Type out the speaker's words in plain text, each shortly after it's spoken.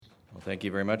Well, thank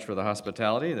you very much for the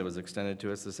hospitality that was extended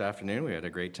to us this afternoon. We had a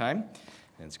great time,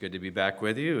 and it's good to be back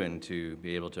with you and to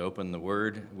be able to open the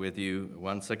Word with you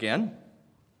once again.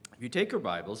 If you take your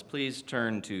Bibles, please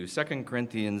turn to 2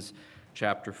 Corinthians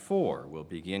chapter 4. We'll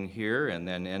begin here and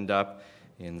then end up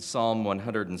in Psalm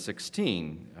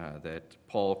 116 that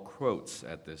Paul quotes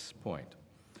at this point.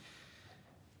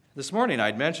 This morning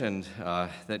I'd mentioned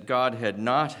that God had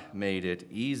not made it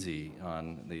easy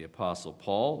on the Apostle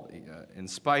Paul. In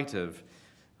spite of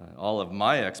all of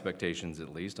my expectations,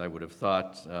 at least, I would have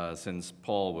thought since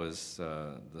Paul was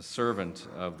the servant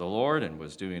of the Lord and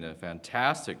was doing a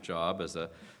fantastic job as a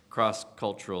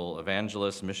cross-cultural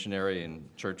evangelist, missionary,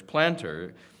 and church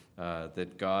planter,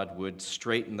 that God would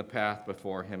straighten the path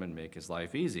before him and make his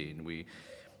life easy. And we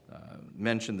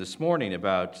mentioned this morning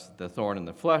about the thorn in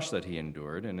the flesh that he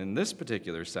endured. And in this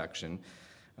particular section,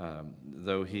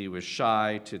 though he was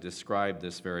shy to describe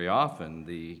this very often,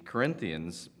 the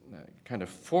Corinthians kind of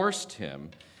forced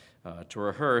him to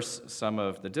rehearse some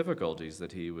of the difficulties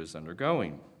that he was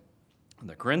undergoing.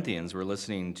 The Corinthians were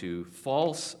listening to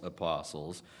false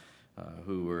apostles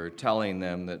who were telling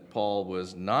them that Paul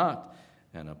was not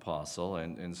an apostle,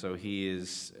 and so he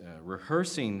is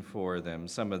rehearsing for them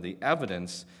some of the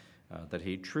evidence that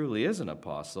he truly is an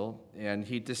apostle, and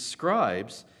he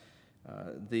describes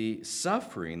the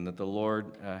suffering that the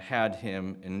Lord had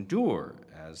him endure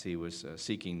as he was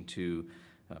seeking to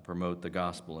promote the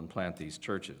gospel and plant these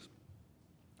churches.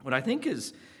 What I think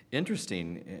is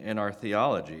interesting in our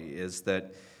theology is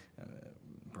that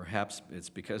perhaps it's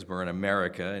because we're in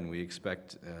America and we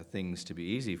expect things to be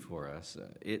easy for us.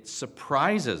 It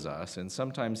surprises us and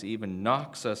sometimes even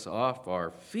knocks us off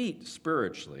our feet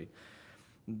spiritually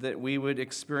that we would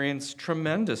experience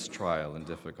tremendous trial and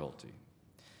difficulty,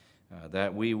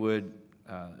 that we would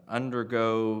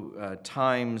undergo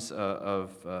times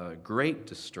of great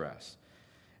distress.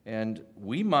 And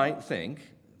we might think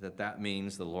that that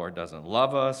means the Lord doesn't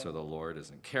love us, or the Lord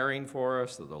isn't caring for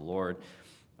us, or the Lord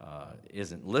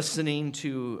isn't listening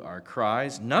to our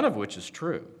cries, none of which is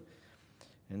true.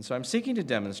 And so I'm seeking to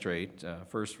demonstrate,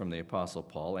 first from the Apostle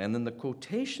Paul, and then the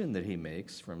quotation that he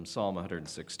makes from Psalm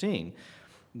 116,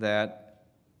 that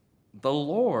the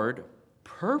Lord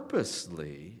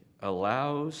purposely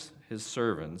allows his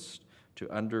servants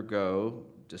to undergo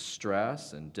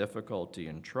distress and difficulty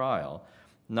and trial,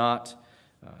 not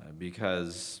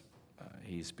because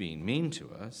he's being mean to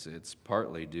us. It's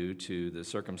partly due to the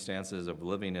circumstances of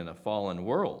living in a fallen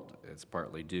world. It's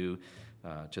partly due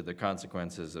to the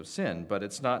consequences of sin, but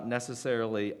it's not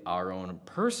necessarily our own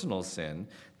personal sin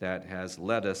that has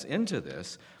led us into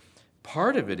this.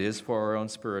 Part of it is for our own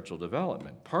spiritual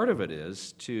development. Part of it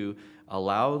is to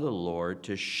allow the Lord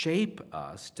to shape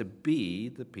us to be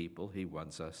the people he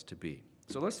wants us to be.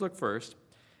 So let's look first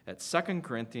at 2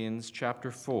 Corinthians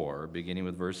chapter 4, beginning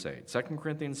with verse 8. 2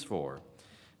 Corinthians 4,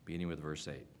 beginning with verse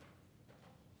 8.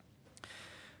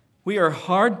 We are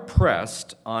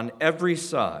hard-pressed on every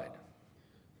side,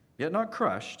 yet not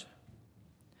crushed.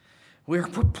 We are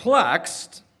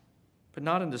perplexed, but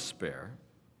not in despair.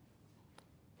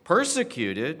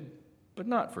 Persecuted, but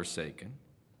not forsaken.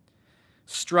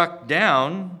 Struck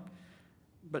down,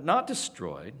 but not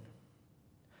destroyed.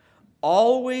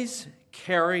 Always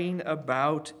carrying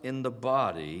about in the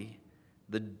body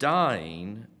the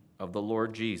dying of the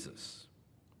Lord Jesus,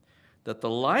 that the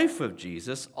life of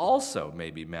Jesus also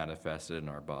may be manifested in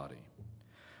our body.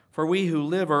 For we who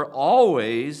live are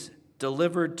always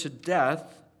delivered to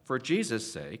death for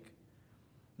Jesus' sake,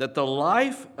 that the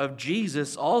life of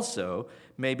Jesus also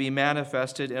may be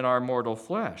manifested in our mortal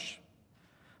flesh.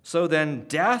 So then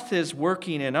death is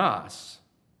working in us,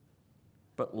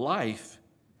 but life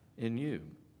in you.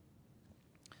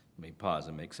 Let me pause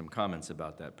and make some comments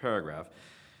about that paragraph.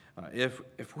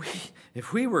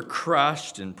 If we were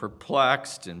crushed and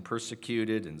perplexed and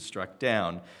persecuted and struck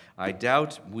down, I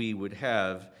doubt we would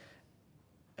have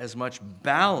as much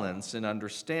balance and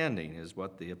understanding as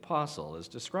what the apostle is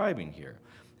describing here.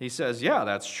 He says, yeah,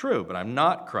 that's true, but I'm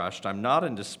not crushed, I'm not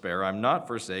in despair, I'm not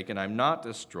forsaken, I'm not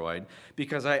destroyed,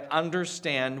 because I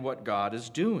understand what God is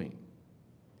doing.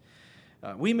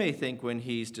 We may think when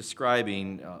he's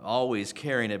describing always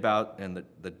caring about and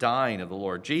the dying of the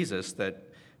Lord Jesus that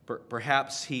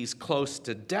perhaps he's close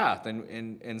to death,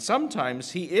 and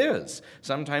sometimes he is.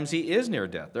 Sometimes he is near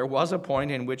death. There was a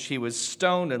point in which he was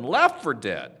stoned and left for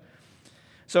dead.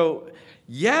 So,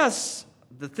 yes,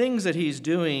 the things that he's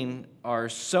doing are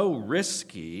so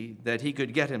risky that he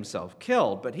could get himself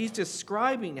killed, but he's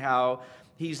describing how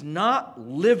he's not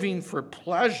living for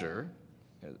pleasure,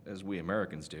 as we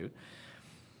Americans do,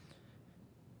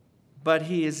 but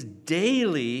he is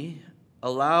daily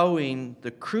allowing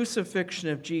the crucifixion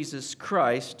of Jesus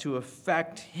Christ to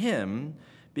affect him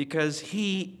because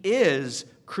he is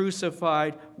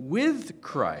crucified with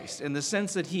Christ in the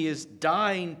sense that he is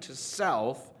dying to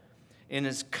self and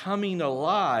is coming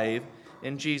alive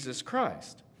in Jesus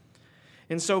Christ.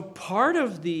 And so part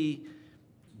of the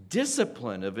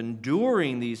discipline of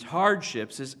enduring these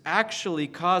hardships is actually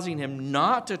causing him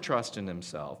not to trust in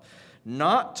himself,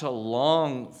 not to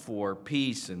long for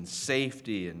peace and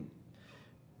safety and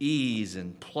ease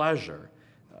and pleasure,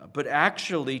 but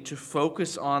actually to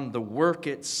focus on the work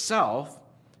itself,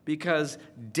 because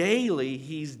daily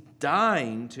he's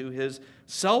dying to his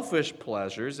selfish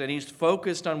pleasures and he's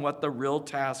focused on what the real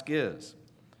task is.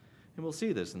 And we'll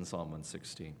see this in Psalm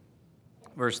 116.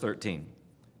 Verse 13,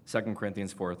 2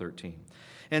 Corinthians 4:13.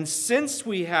 And since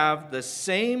we have the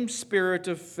same spirit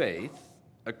of faith,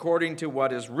 according to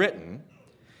what is written,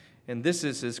 and this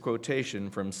is his quotation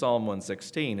from Psalm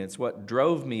 116. It's what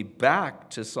drove me back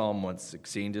to Psalm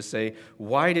 116 to say,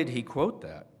 why did he quote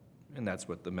that? And that's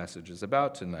what the message is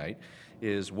about tonight,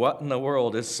 is what in the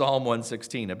world is Psalm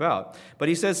 116 about? But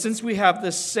he says, since we have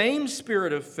the same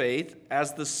spirit of faith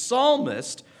as the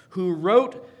psalmist who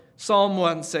wrote Psalm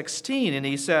 116, and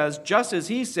he says, just as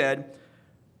he said,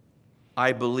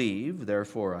 I believe,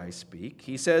 therefore I speak.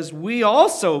 He says, we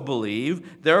also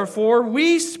believe, therefore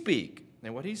we speak.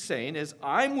 And what he's saying is,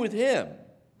 I'm with him,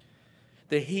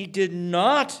 that he did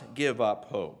not give up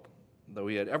hope, though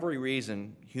he had every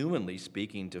reason, humanly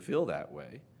speaking, to feel that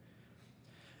way.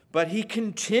 But he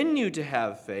continued to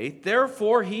have faith.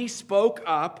 Therefore, he spoke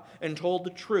up and told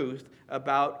the truth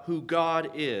about who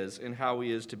God is and how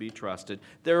he is to be trusted.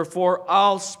 Therefore,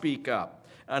 I'll speak up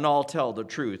and I'll tell the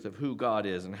truth of who God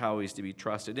is and how he's to be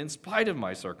trusted in spite of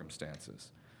my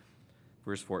circumstances.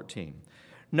 Verse 14.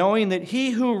 Knowing that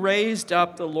he who raised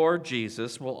up the Lord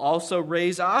Jesus will also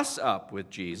raise us up with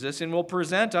Jesus and will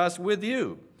present us with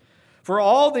you. For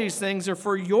all these things are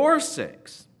for your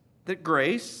sakes, that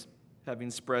grace,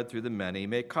 having spread through the many,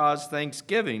 may cause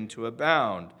thanksgiving to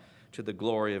abound to the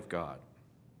glory of God.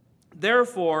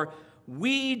 Therefore,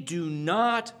 we do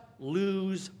not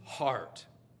lose heart.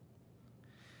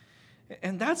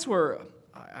 And that's where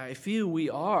I feel we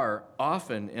are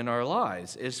often in our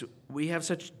lives, is we have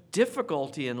such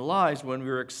difficulty in lives when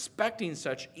we're expecting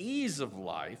such ease of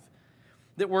life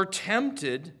that we're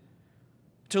tempted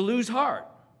to lose heart.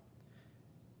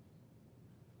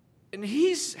 And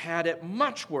he's had it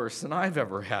much worse than I've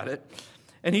ever had it.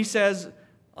 And he says,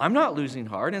 I'm not losing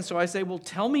heart. And so I say, well,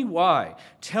 tell me why.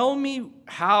 Tell me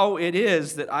how it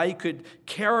is that I could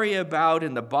carry about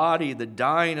in the body the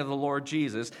dying of the Lord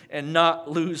Jesus and not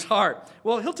lose heart.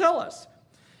 Well, he'll tell us.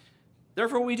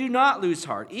 Therefore, we do not lose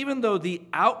heart, even though the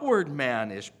outward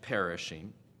man is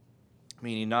perishing,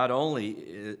 meaning not only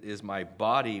is my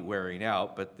body wearing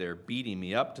out, but they're beating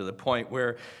me up to the point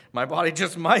where my body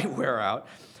just might wear out.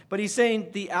 But he's saying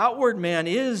the outward man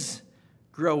is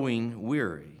growing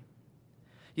weary.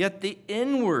 Yet the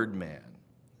inward man,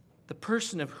 the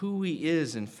person of who he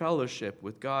is in fellowship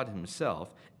with God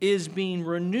himself, is being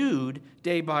renewed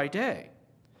day by day.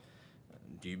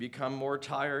 Do you become more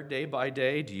tired day by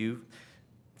day? Do you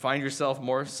find yourself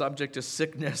more subject to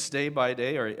sickness day by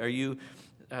day? Or are you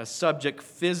subject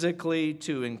physically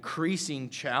to increasing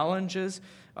challenges?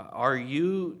 Are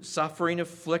you suffering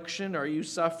affliction? Are you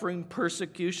suffering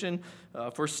persecution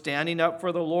for standing up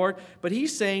for the Lord? But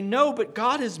he's saying, no, but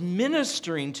God is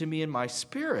ministering to me in my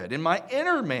spirit. In my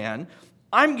inner man,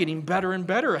 I'm getting better and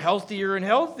better, healthier and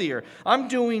healthier. I'm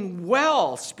doing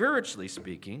well, spiritually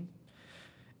speaking.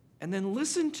 And then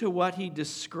listen to what he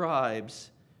describes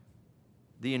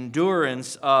the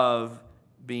endurance of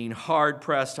being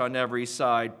hard-pressed on every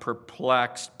side,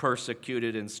 perplexed,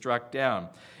 persecuted, and struck down.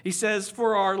 He says,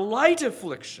 for our light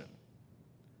affliction,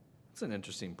 that's an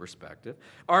interesting perspective,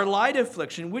 our light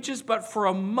affliction, which is but for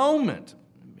a moment,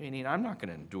 meaning I'm not going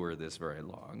to endure this very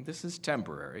long, this is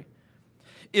temporary,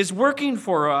 is working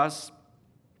for us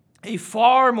a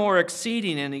far more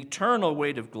exceeding and eternal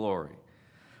weight of glory,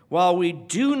 while we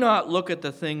do not look at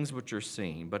the things which are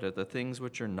seen, but at the things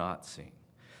which are not seen.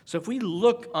 So if we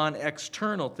look on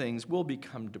external things, we'll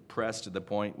become depressed to the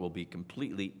point we'll be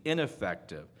completely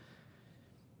ineffective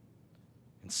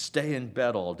and stay in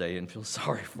bed all day and feel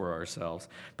sorry for ourselves.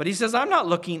 But he says, I'm not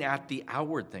looking at the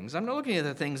outward things. I'm not looking at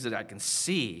the things that I can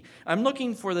see. I'm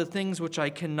looking for the things which I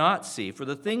cannot see. For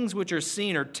the things which are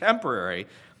seen are temporary.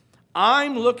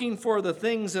 I'm looking for the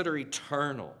things that are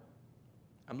eternal.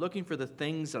 I'm looking for the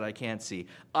things that I can't see.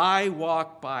 I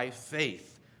walk by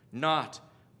faith, not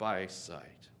by sight.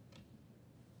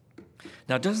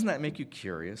 Now, doesn't that make you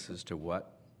curious as to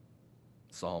what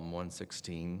Psalm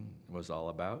 116 was all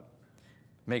about?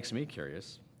 Makes me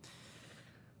curious.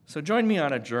 So join me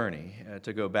on a journey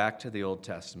to go back to the Old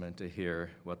Testament to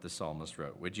hear what the psalmist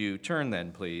wrote. Would you turn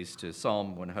then, please, to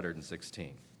Psalm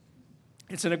 116?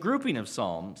 It's in a grouping of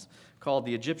psalms called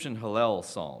the Egyptian Hallel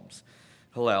Psalms.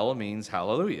 Hallel means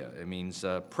hallelujah. It means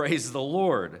praise the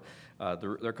Lord.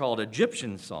 They're called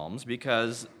Egyptian psalms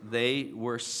because they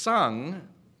were sung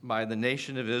by the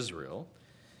nation of Israel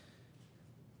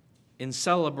in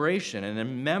celebration and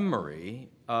in memory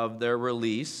of their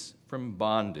release from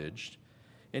bondage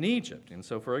in Egypt. And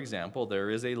so, for example, there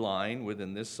is a line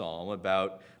within this psalm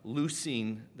about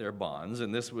loosing their bonds,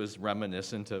 and this was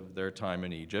reminiscent of their time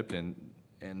in Egypt,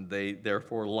 and they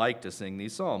therefore like to sing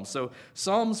these psalms. So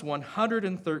Psalms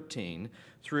 113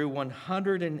 through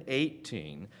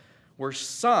 118 were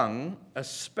sung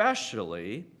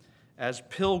especially as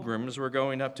pilgrims were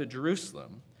going up to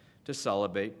Jerusalem to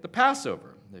celebrate the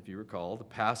Passover. If you recall, the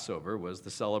Passover was the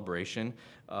celebration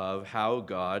of how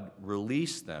God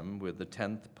released them with the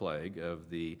 10th plague of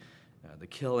the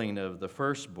killing of the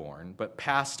firstborn, but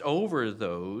passed over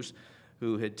those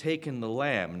who had taken the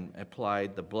lamb and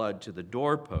applied the blood to the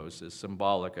doorposts as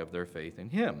symbolic of their faith in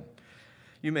him.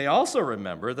 You may also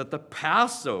remember that the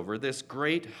Passover, this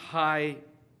great high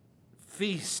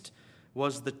feast,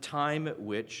 was the time at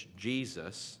which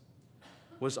Jesus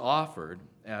was offered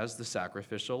as the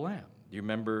sacrificial lamb. You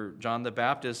remember John the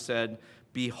Baptist said,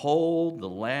 "Behold the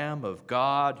Lamb of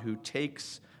God who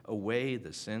takes away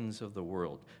the sins of the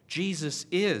world." Jesus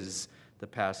is the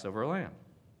Passover lamb.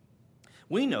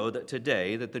 We know that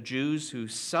today that the Jews who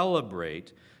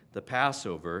celebrate the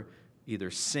Passover either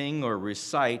sing or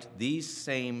recite these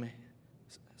same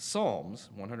Psalms,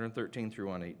 113 through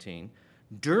 118,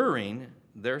 during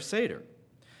their Seder.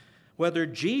 Whether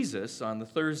Jesus, on the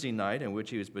Thursday night in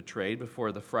which he was betrayed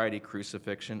before the Friday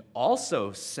crucifixion,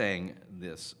 also sang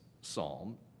this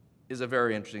psalm is a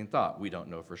very interesting thought. We don't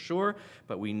know for sure,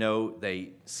 but we know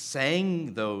they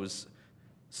sang those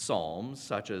psalms,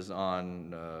 such as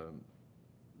on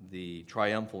the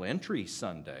Triumphal Entry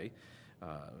Sunday,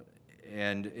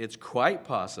 and it's quite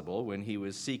possible when he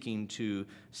was seeking to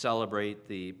celebrate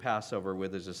the Passover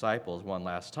with his disciples one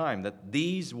last time that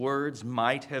these words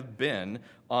might have been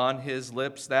on his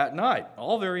lips that night.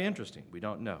 All very interesting. We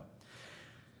don't know.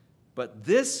 But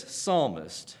this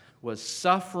psalmist was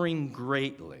suffering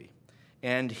greatly,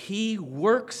 and he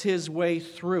works his way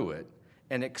through it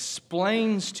and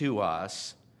explains to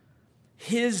us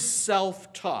his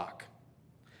self-talk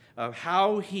of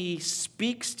how he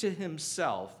speaks to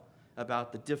himself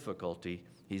about the difficulty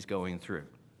he's going through.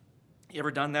 You ever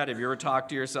done that? Have you ever talked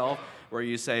to yourself where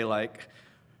you say, like,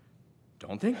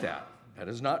 don't think that. That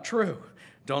is not true.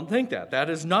 Don't think that. That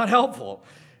is not helpful.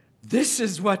 This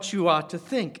is what you ought to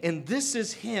think. And this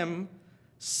is him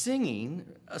singing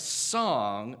a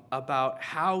song about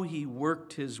how he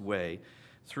worked his way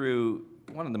through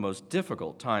one of the most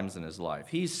difficult times in his life.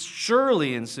 He's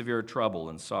surely in severe trouble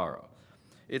and sorrow.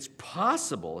 It's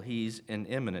possible he's in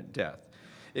imminent death.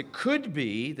 It could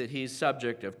be that he's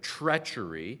subject of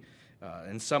treachery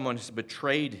and someone has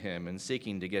betrayed him and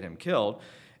seeking to get him killed.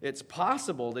 It's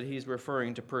possible that he's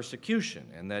referring to persecution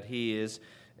and that he is,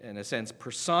 in a sense,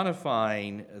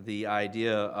 personifying the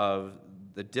idea of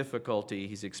the difficulty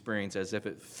he's experienced as if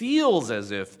it feels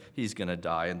as if he's going to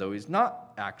die, and though he's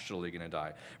not actually going to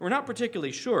die. We're not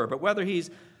particularly sure, but whether he's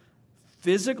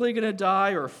physically going to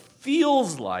die or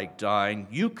feels like dying,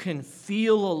 you can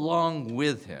feel along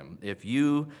with him if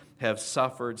you have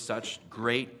suffered such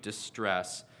great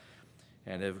distress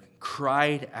and have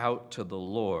cried out to the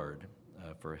Lord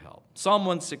for help. Psalm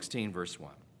 116, verse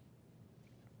 1.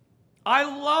 I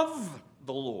love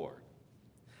the Lord.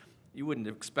 You wouldn't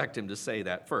expect him to say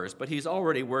that first, but he's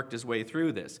already worked his way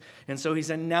through this. And so he's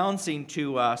announcing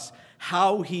to us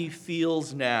how he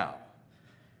feels now.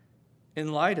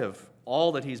 In light of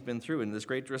all that he's been through in this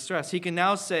great distress, he can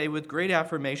now say with great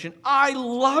affirmation, I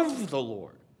love the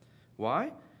Lord.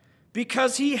 Why?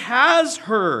 Because he has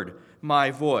heard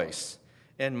my voice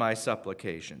and my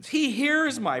supplications. He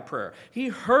hears my prayer. He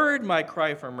heard my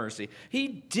cry for mercy. He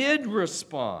did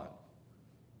respond.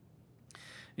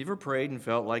 You ever prayed and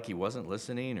felt like he wasn't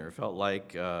listening, or felt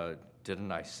like,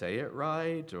 didn't I say it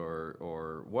right?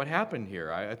 Or what happened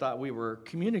here? I thought we were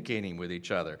communicating with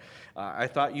each other. I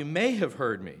thought you may have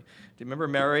heard me. Do you remember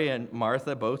Mary and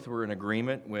Martha both were in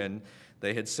agreement when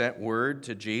they had sent word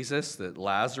to Jesus that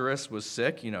Lazarus was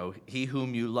sick? You know, he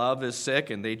whom you love is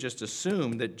sick, and they just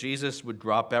assumed that Jesus would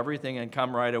drop everything and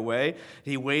come right away.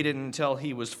 He waited until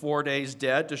he was 4 days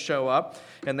dead to show up,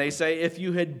 and they say, if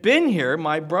you had been here,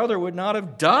 my brother would not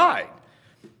have died.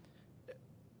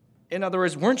 In other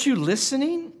words, weren't you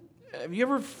listening? Have you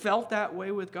ever felt that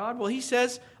way with God? Well, he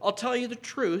says, I'll tell you the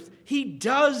truth, he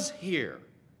does hear.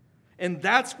 And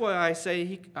that's why I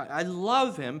say I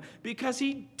love him, because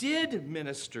he did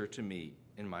minister to me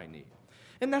in my need.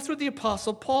 And that's what the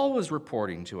Apostle Paul was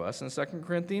reporting to us in 2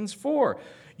 Corinthians 4.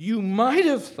 You might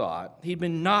have thought he'd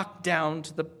been knocked down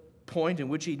to the point in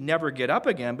which he'd never get up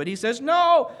again, but he says,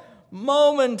 no,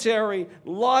 momentary,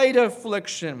 light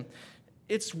affliction.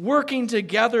 It's working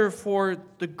together for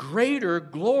the greater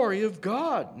glory of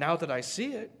God, now that I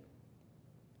see it.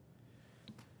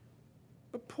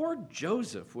 But poor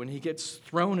Joseph, when he gets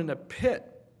thrown in a pit.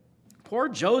 Poor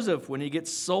Joseph, when he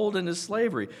gets sold into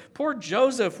slavery. Poor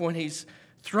Joseph, when he's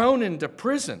thrown into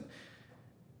prison.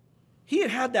 He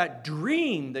had had that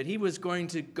dream that he was going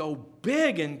to go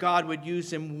big and God would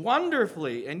use him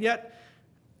wonderfully. And yet,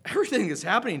 everything that's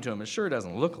happening to him, it sure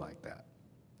doesn't look like that.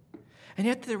 And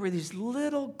yet there were these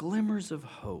little glimmers of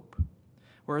hope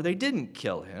where they didn't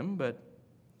kill him, but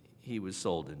he was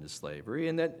sold into slavery,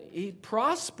 and that he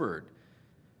prospered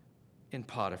in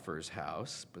Potiphar's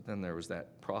house. But then there was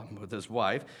that problem with his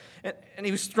wife. And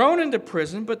he was thrown into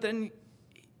prison, but then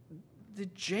the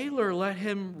jailer let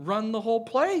him run the whole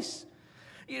place.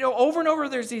 You know, over and over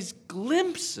there's these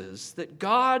glimpses that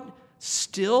God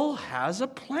still has a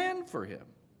plan for him.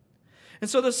 And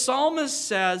so the psalmist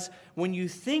says, when you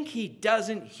think he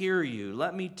doesn't hear you,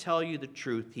 let me tell you the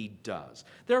truth, he does.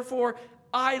 Therefore,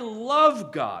 I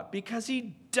love God because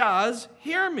he does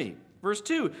hear me. Verse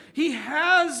 2, he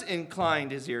has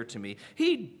inclined his ear to me.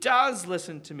 He does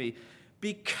listen to me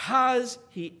because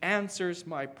he answers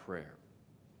my prayer.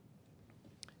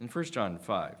 In 1 John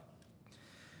 5,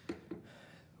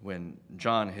 when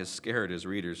John has scared his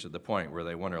readers to the point where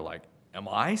they wonder, like, am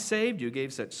I saved? You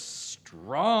gave such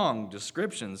strong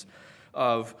descriptions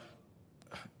of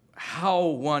how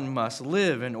one must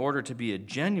live in order to be a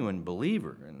genuine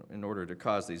believer, in order to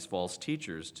cause these false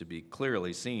teachers to be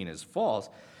clearly seen as false.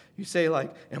 You say,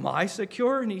 like, am I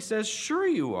secure? And he says, sure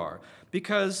you are,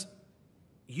 because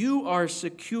you are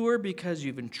secure because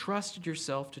you've entrusted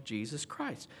yourself to Jesus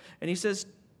Christ. And he says,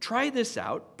 try this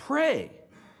out, pray.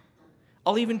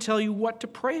 I'll even tell you what to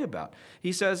pray about.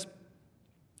 He says,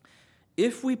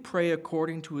 if we pray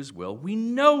according to his will, we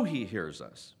know he hears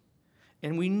us.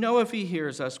 And we know if he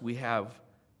hears us, we have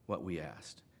what we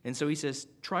asked. And so he says,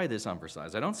 try this on for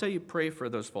size. I don't say you pray for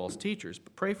those false teachers,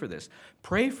 but pray for this.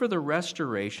 Pray for the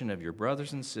restoration of your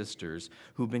brothers and sisters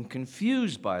who've been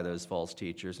confused by those false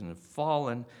teachers and have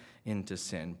fallen into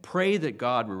sin. Pray that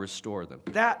God will restore them.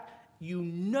 That, you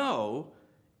know,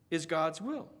 is God's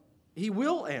will. He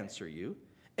will answer you,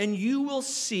 and you will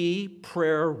see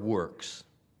prayer works.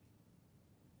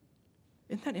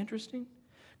 Isn't that interesting?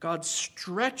 God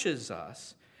stretches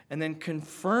us and then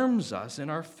confirms us in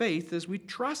our faith as we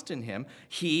trust in him.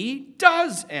 He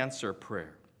does answer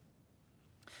prayer.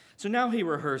 So now he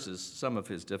rehearses some of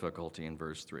his difficulty in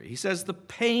verse 3. He says, the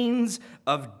pains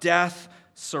of death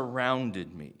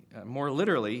surrounded me. More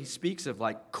literally, he speaks of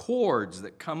like cords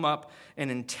that come up and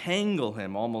entangle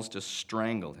him, almost to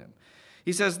strangle him.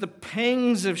 He says, the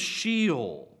pangs of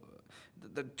Sheol,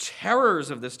 the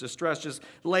terrors of this distress just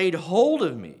laid hold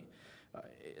of me.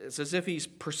 It's as if he's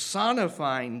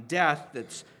personifying death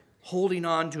that's holding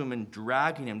on to him and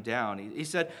dragging him down. He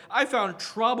said, I found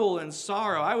trouble and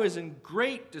sorrow. I was in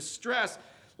great distress.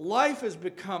 Life has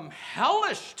become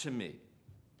hellish to me.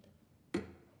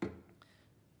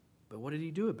 But what did he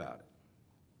do about it?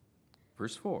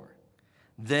 Verse 4,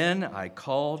 then I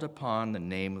called upon the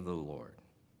name of the Lord.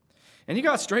 And he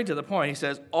got straight to the point. He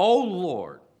says, O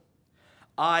Lord,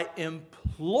 I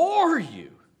implore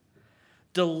you,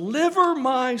 deliver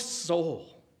my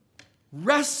soul,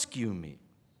 rescue me.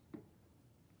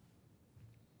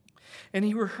 And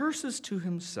he rehearses to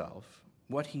himself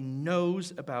what he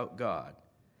knows about God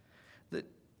that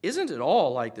isn't at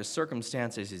all like the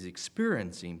circumstances he's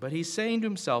experiencing, but he's saying to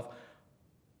himself,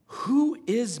 who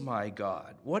is my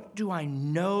God? What do I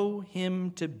know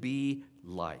him to be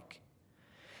like?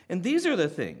 And these are the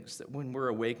things that when we're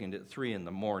awakened at 3 in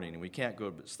the morning and we can't go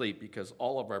to sleep because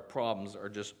all of our problems are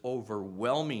just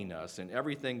overwhelming us and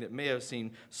everything that may have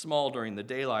seemed small during the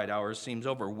daylight hours seems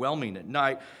overwhelming at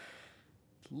night.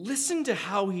 Listen to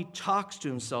how he talks to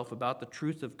himself about the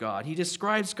truth of God. He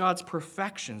describes God's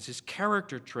perfections, his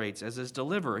character traits as his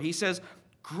deliverer. He says,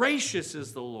 gracious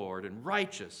is the Lord and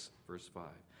righteous, verse 5.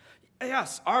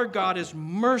 Yes, our God is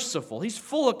merciful. He's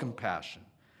full of compassion.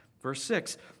 Verse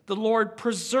 6, the Lord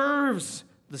preserves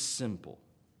the simple.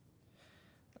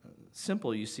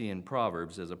 Simple, you see in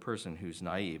Proverbs, as a person who's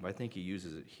naive. I think he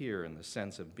uses it here in the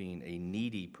sense of being a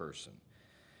needy person.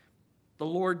 The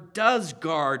Lord does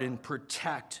guard and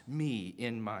protect me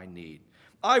in my need.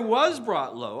 I was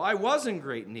brought low. I was in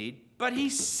great need, but he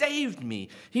saved me.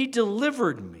 He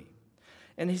delivered me.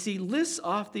 And as he lists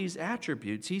off these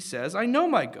attributes, he says, I know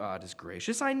my God is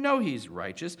gracious. I know he's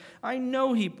righteous. I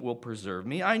know he will preserve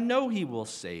me. I know he will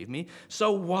save me.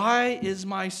 So why is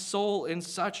my soul in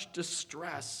such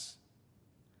distress?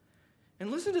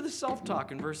 And listen to the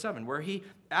self-talk in verse 7, where he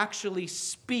actually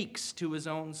speaks to his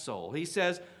own soul. He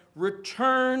says,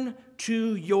 return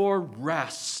to your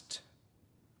rest,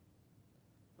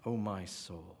 O my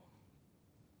soul.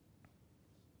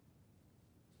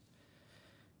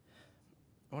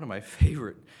 One of my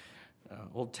favorite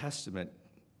Old Testament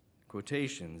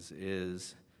quotations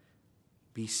is,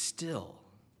 be still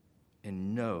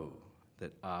and know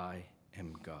that I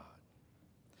am God.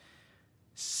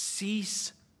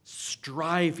 Cease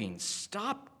striving.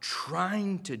 Stop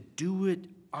trying to do it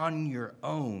on your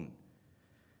own.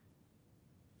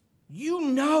 You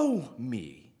know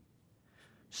me.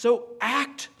 So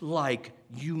act like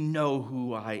you know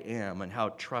who I am and how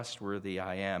trustworthy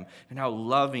I am and how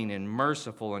loving and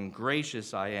merciful and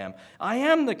gracious I am. I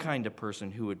am the kind of person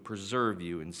who would preserve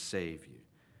you and save you.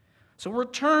 So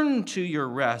return to your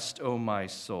rest, O my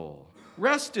soul.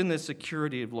 Rest in the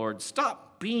security of the Lord.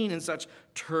 Stop being in such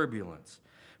turbulence.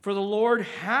 For the Lord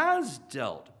has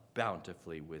dealt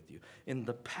bountifully with you in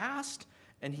the past,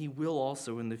 and he will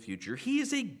also in the future. He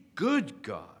is a good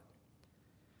God.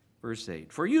 Verse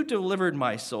 8, for you delivered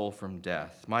my soul from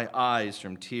death, my eyes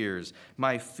from tears,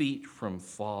 my feet from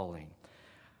falling.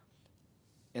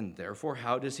 And therefore,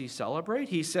 how does he celebrate?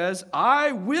 He says,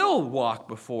 I will walk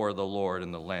before the Lord in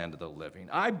the land of the living.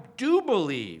 I do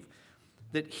believe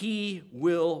that he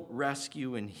will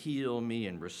rescue and heal me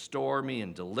and restore me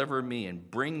and deliver me and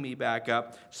bring me back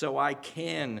up so I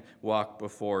can walk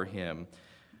before him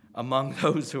among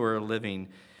those who are living.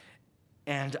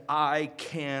 And I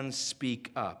can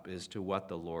speak up as to what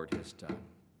the Lord has done.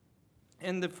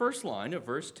 And the first line of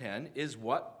verse 10 is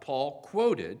what Paul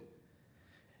quoted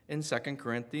in 2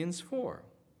 Corinthians 4.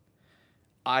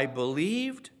 I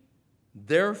believed,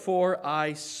 therefore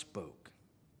I spoke.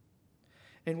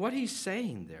 And what he's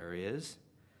saying there is,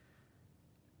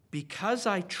 because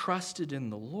I trusted in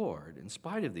the Lord in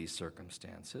spite of these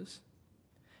circumstances,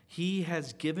 he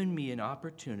has given me an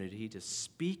opportunity to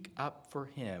speak up for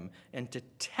him and to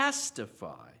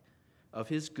testify of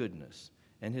his goodness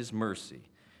and his mercy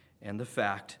and the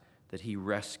fact that he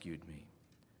rescued me.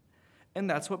 And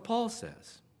that's what Paul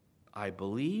says. I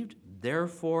believed,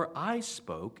 therefore I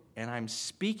spoke, and I'm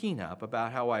speaking up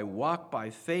about how I walk by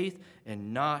faith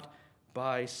and not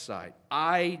by sight.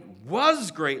 I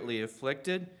was greatly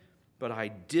afflicted, but I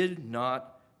did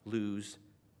not lose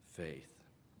faith.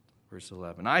 Verse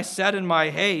 11, I said in my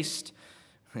haste,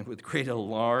 with great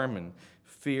alarm and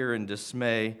fear and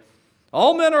dismay,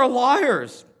 all men are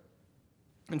liars.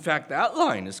 In fact, that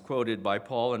line is quoted by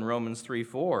Paul in Romans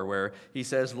 3:4, where he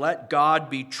says, let God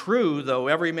be true, though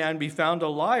every man be found a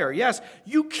liar. Yes,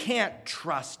 you can't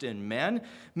trust in men.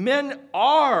 Men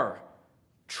are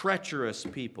treacherous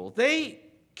people. They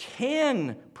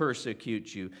can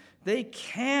persecute you. They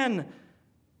can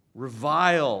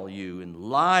revile you and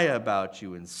lie about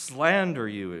you and slander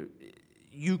you.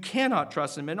 You cannot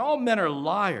trust them, and all men are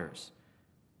liars.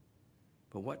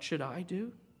 But what should I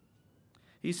do?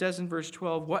 He says in verse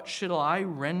 12, what shall I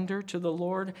render to the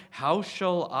Lord? How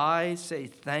shall I say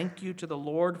thank you to the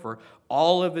Lord for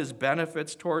all of his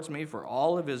benefits towards me, for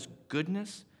all of his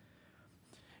goodness?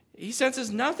 He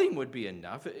senses nothing would be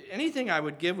enough. Anything I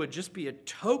would give would just be a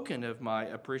token of my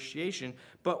appreciation.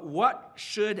 But what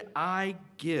should I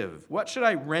give? What should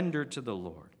I render to the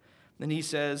Lord? Then he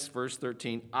says, verse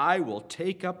 13, I will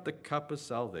take up the cup of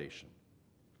salvation.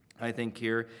 I think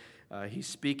here he's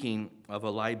speaking of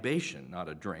a libation, not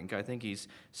a drink. I think he's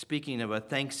speaking of a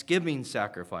thanksgiving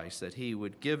sacrifice that he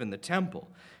would give in the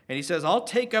temple. And he says, I'll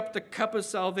take up the cup of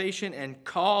salvation and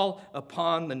call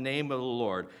upon the name of the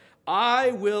Lord.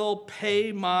 I will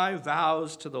pay my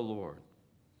vows to the Lord.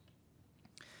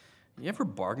 You ever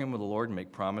bargain with the Lord and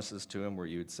make promises to him where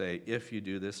you would say, if you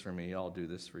do this for me, I'll do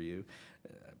this for you?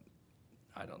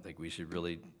 I don't think we should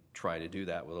really try to do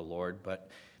that with the Lord, but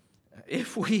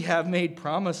if we have made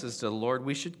promises to the Lord,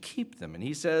 we should keep them. And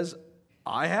he says,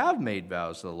 I have made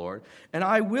vows to the Lord, and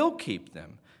I will keep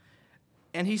them.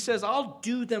 And he says, I'll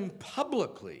do them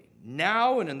publicly,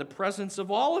 now and in the presence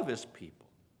of all of his people.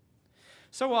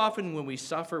 So often when we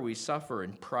suffer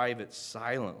in private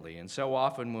silently. And so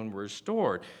often when we're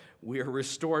restored, we are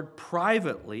restored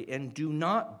privately and do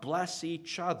not bless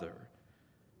each other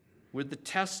with the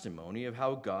testimony of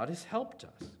how God has helped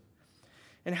us.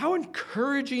 And how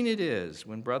encouraging it is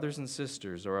when brothers and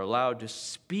sisters are allowed to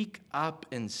speak up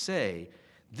and say,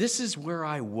 this is where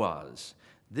I was,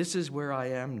 This is where I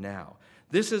am now.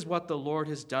 This is what the Lord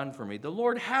has done for me. The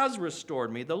Lord has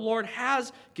restored me. The Lord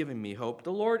has given me hope.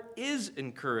 The Lord is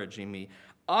encouraging me.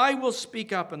 I will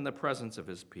speak up in the presence of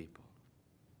his people.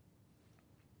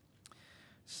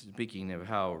 Speaking of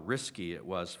how risky it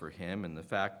was for him and the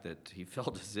fact that he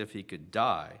felt as if he could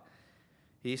die,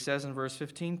 he says in verse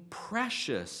 15,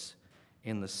 precious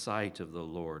in the sight of the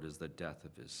Lord is the death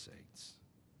of his saints.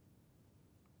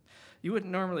 You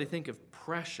wouldn't normally think of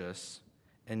precious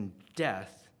and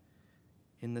death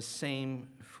in the same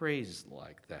phrase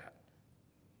like that.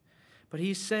 But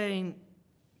he's saying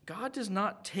God does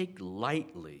not take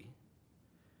lightly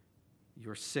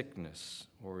your sickness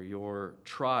or your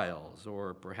trials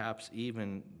or perhaps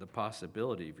even the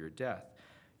possibility of your death.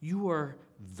 You are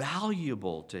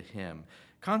valuable to him.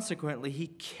 Consequently, he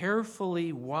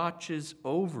carefully watches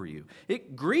over you.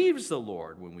 It grieves the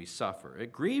Lord when we suffer.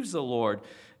 It grieves the Lord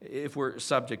if we're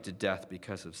subject to death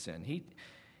because of sin.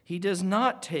 He does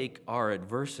not take our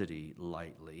adversity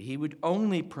lightly. He would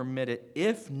only permit it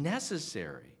if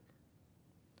necessary.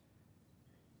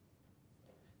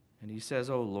 And he says,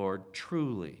 "O Lord,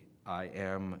 truly I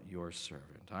am your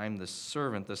servant. I am the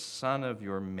servant, the son of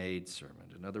your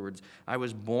maidservant." In other words, I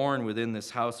was born within this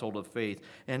household of faith,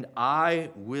 and I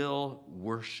will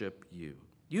worship you.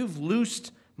 You've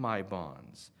loosed my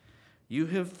bonds. You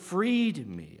have freed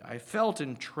me. I felt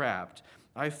entrapped.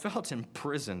 I felt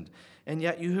imprisoned, and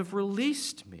yet you have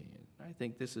released me. I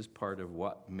think this is part of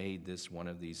what made this one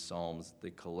of these psalms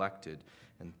they collected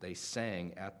and they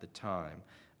sang at the time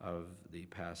of the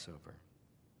Passover.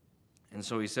 And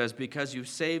so he says, because you've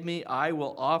saved me, I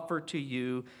will offer to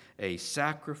you a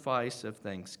sacrifice of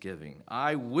thanksgiving.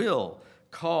 I will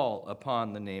call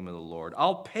upon the name of the Lord.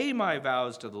 I'll pay my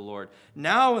vows to the Lord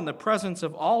now in the presence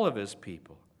of all of his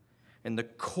people, in the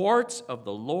courts of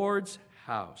the Lord's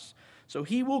house. So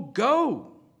he will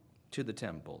go to the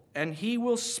temple, and he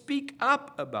will speak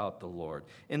up about the Lord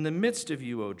in the midst of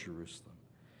you, O Jerusalem.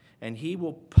 And he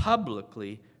will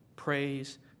publicly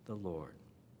praise the Lord.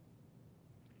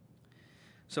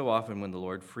 So often when the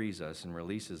Lord frees us and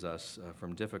releases us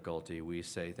from difficulty, we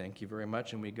say, thank you very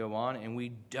much, and we go on, and we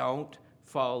don't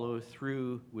follow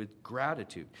through with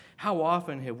gratitude. How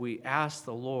often have we asked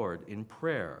the Lord in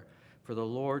prayer for the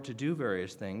Lord to do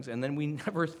various things, and then we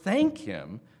never thank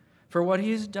him for what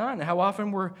he has done? How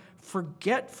often we're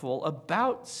forgetful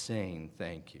about saying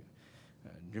thank you.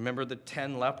 Do you remember the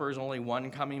 10 lepers, only one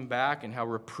coming back, and how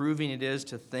reproving it is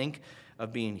to think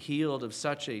of being healed of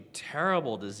such a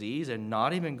terrible disease and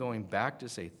not even going back to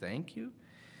say thank you?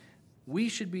 We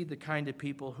should be the kind of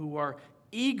people who are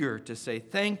eager to say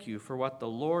thank you for what the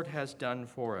Lord has done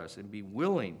for us and be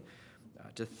willing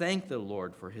to thank the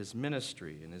Lord for his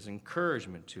ministry and his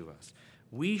encouragement to us.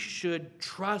 We should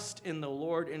trust in the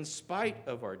Lord in spite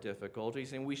of our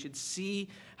difficulties, and we should see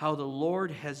how the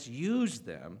Lord has used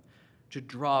them to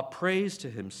draw praise to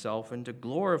himself and to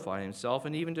glorify himself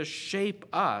and even to shape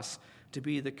us to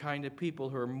be the kind of people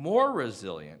who are more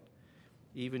resilient,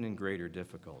 even in greater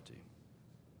difficulty.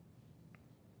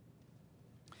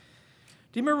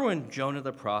 Do you remember when Jonah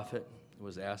the prophet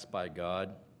was asked by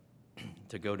God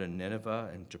to go to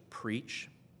Nineveh and to preach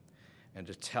and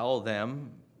to tell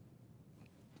them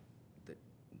that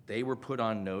they were put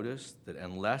on notice that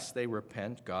unless they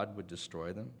repent, God would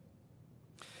destroy them?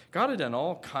 God had done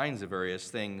all kinds of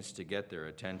various things to get their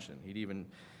attention. He'd even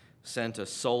sent a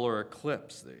solar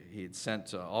eclipse. He'd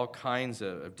sent all kinds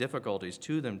of difficulties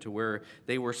to them to where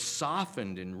they were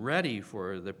softened and ready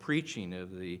for the preaching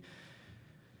of the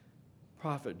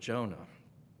prophet Jonah.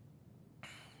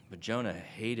 But Jonah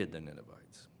hated the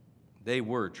Ninevites. They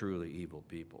were truly evil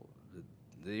people.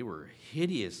 They were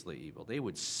hideously evil. They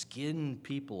would skin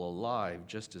people alive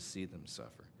just to see them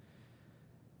suffer.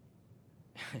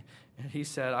 And he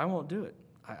said, I won't do it.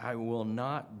 I will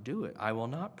not do it. I will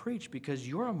not preach because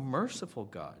you're a merciful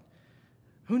God.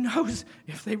 Who knows,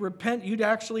 if they repent, you'd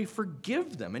actually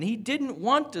forgive them. And he didn't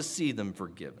want to see them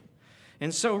forgiven.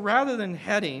 And so rather than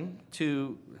heading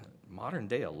to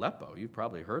modern-day Aleppo, you've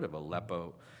probably heard of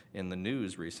Aleppo in the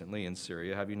news recently in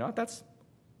Syria, have you not? That's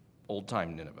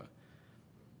old-time Nineveh.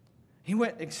 He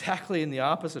went exactly in the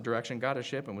opposite direction, got a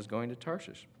ship, and was going to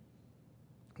Tarshish.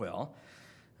 Well,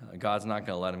 God's not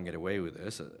going to let him get away with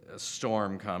this. A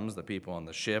storm comes. The people on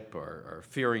the ship are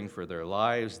fearing for their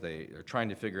lives. They are trying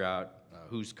to figure out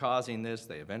who's causing this.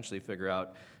 They eventually figure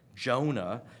out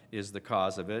Jonah is the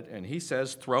cause of it. And he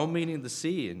says, throw me into the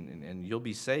sea and you'll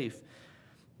be safe.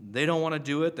 They don't want to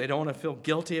do it. They don't want to feel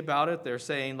guilty about it. They're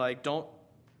saying, like, don't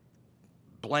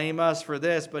blame us for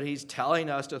this, but he's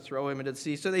telling us to throw him into the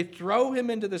sea. So they throw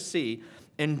him into the sea,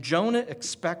 and Jonah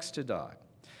expects to die.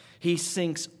 He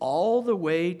sinks all the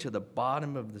way to the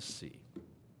bottom of the sea,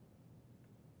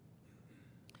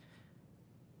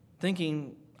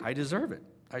 thinking, I deserve it.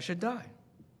 I should die.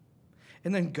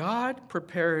 And then God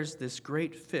prepares this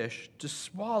great fish to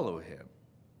swallow him.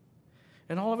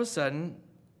 And all of a sudden,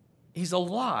 he's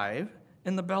alive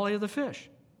in the belly of the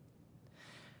fish.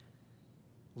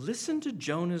 Listen to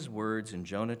Jonah's words in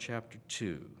Jonah chapter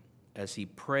 2 as he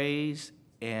prays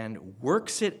and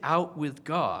works it out with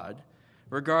God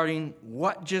regarding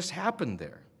what just happened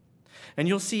there. And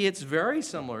you'll see it's very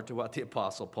similar to what the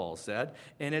Apostle Paul said,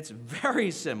 and it's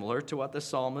very similar to what the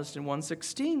psalmist in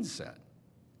 116 said.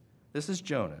 This is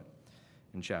Jonah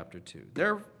in chapter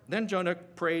 2. Then Jonah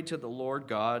prayed to the Lord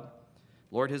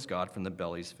his God, from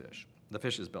the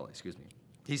fish's belly.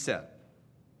 He said,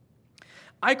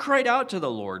 I cried out to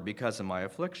the Lord because of my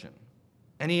affliction,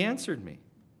 and he answered me.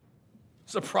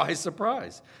 Surprise,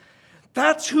 surprise.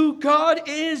 That's who God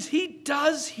is. He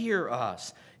does hear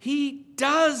us. He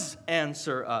does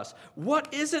answer us.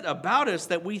 What is it about us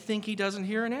that we think he doesn't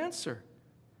hear and answer?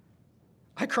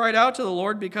 I cried out to the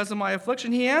Lord because of my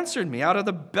affliction. He answered me. Out of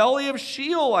the belly of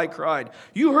Sheol I cried.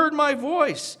 You heard my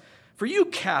voice. For you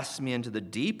cast me into the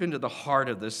deep, into the heart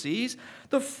of the seas.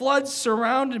 The floods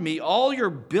surrounded me. All your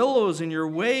billows and your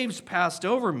waves passed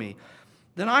over me.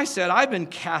 Then I said, I've been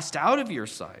cast out of your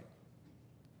sight.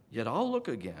 Yet I'll look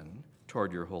again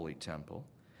toward your holy temple.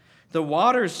 The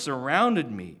waters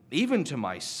surrounded me, even to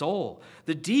my soul.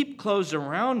 The deep closed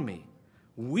around me.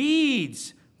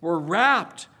 Weeds were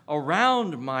wrapped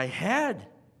around my head.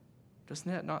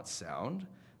 Doesn't that not sound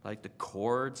like the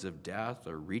cords of death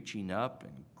are reaching up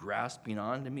and grasping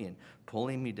onto me and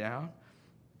pulling me down?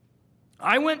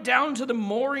 I went down to the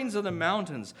moorings of the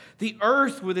mountains. The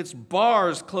earth with its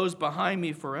bars closed behind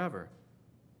me forever.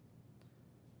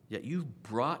 Yet you've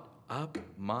brought up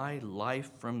my life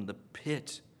from the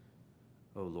pit,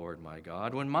 O Lord my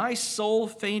God. When my soul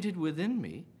fainted within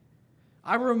me,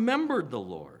 I remembered the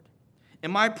Lord,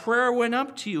 and my prayer went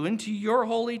up to you into your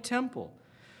holy temple.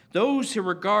 Those who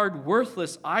regard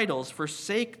worthless idols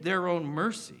forsake their own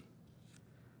mercy.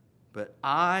 But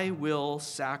I will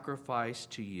sacrifice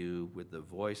to you with the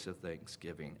voice of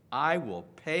thanksgiving. I will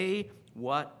pay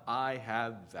what I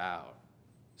have vowed.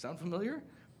 Sound familiar?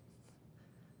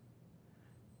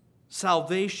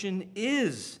 Salvation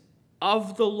is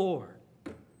of the Lord.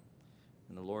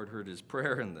 And the Lord heard his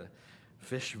prayer, and the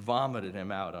fish vomited him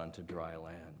out onto dry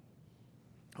land.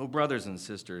 Oh, brothers and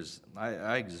sisters,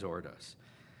 I exhort us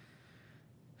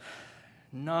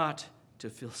not to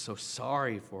feel so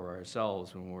sorry for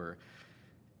ourselves when we're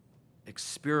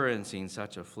experiencing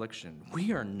such affliction.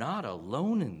 We are not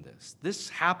alone in this. This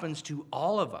happens to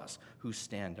all of us who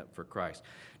stand up for Christ.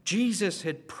 Jesus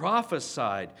had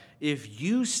prophesied, if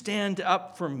you stand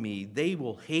up for me, they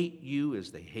will hate you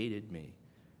as they hated me.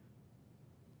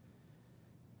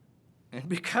 And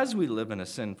because we live in a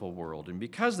sinful world, and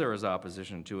because there is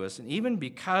opposition to us, and even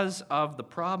because of the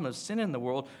problem of sin in the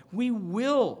world, we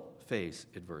will face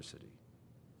adversity.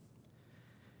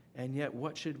 And yet,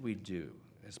 what should we do?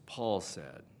 As Paul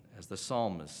said, as the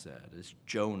psalmist said, as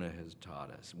Jonah has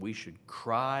taught us, we should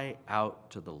cry out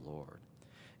to the Lord.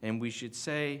 And we should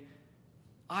say,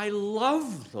 I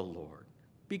love the Lord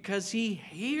because he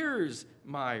hears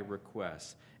my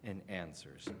requests and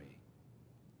answers me.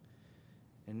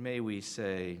 And may we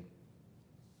say,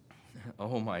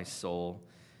 oh, my soul,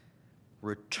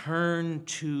 return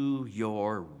to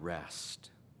your rest.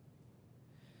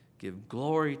 Give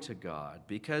glory to God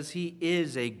because he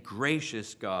is a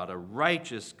gracious God, a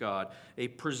righteous God, a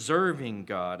preserving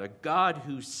God, a God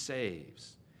who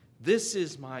saves. This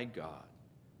is my God,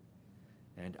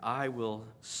 and I will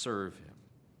serve him,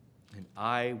 and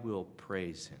I will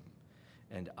praise him,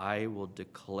 and I will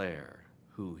declare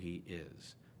who he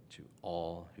is to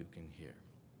all who can hear.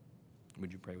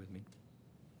 Would you pray with me?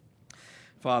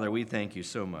 Father, we thank you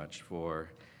so much for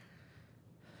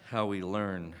how we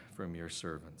learn from your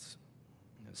servants.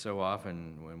 So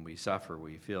often when we suffer,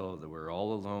 we feel that we're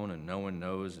all alone and no one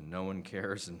knows and no one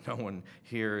cares and no one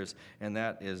hears, and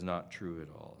that is not true at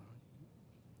all.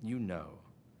 You know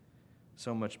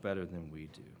so much better than we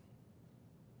do.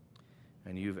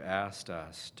 And you've asked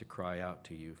us to cry out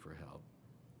to you for help.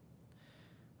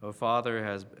 Oh, Father,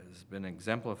 has been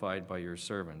exemplified by your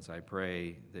servants. I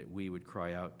pray that we would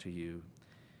cry out to you,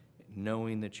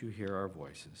 knowing that you hear our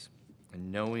voices,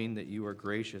 and knowing that you are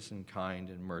gracious and kind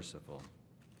and merciful.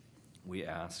 We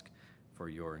ask for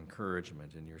your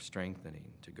encouragement and your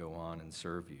strengthening to go on and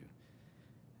serve you,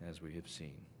 as we have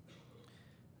seen.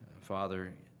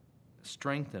 Father,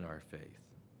 strengthen our faith.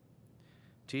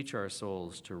 Teach our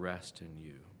souls to rest in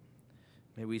you.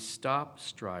 May we stop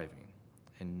striving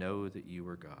and know that you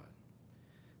are God.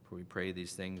 For we pray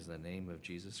these things in the name of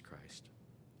Jesus Christ.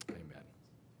 Amen.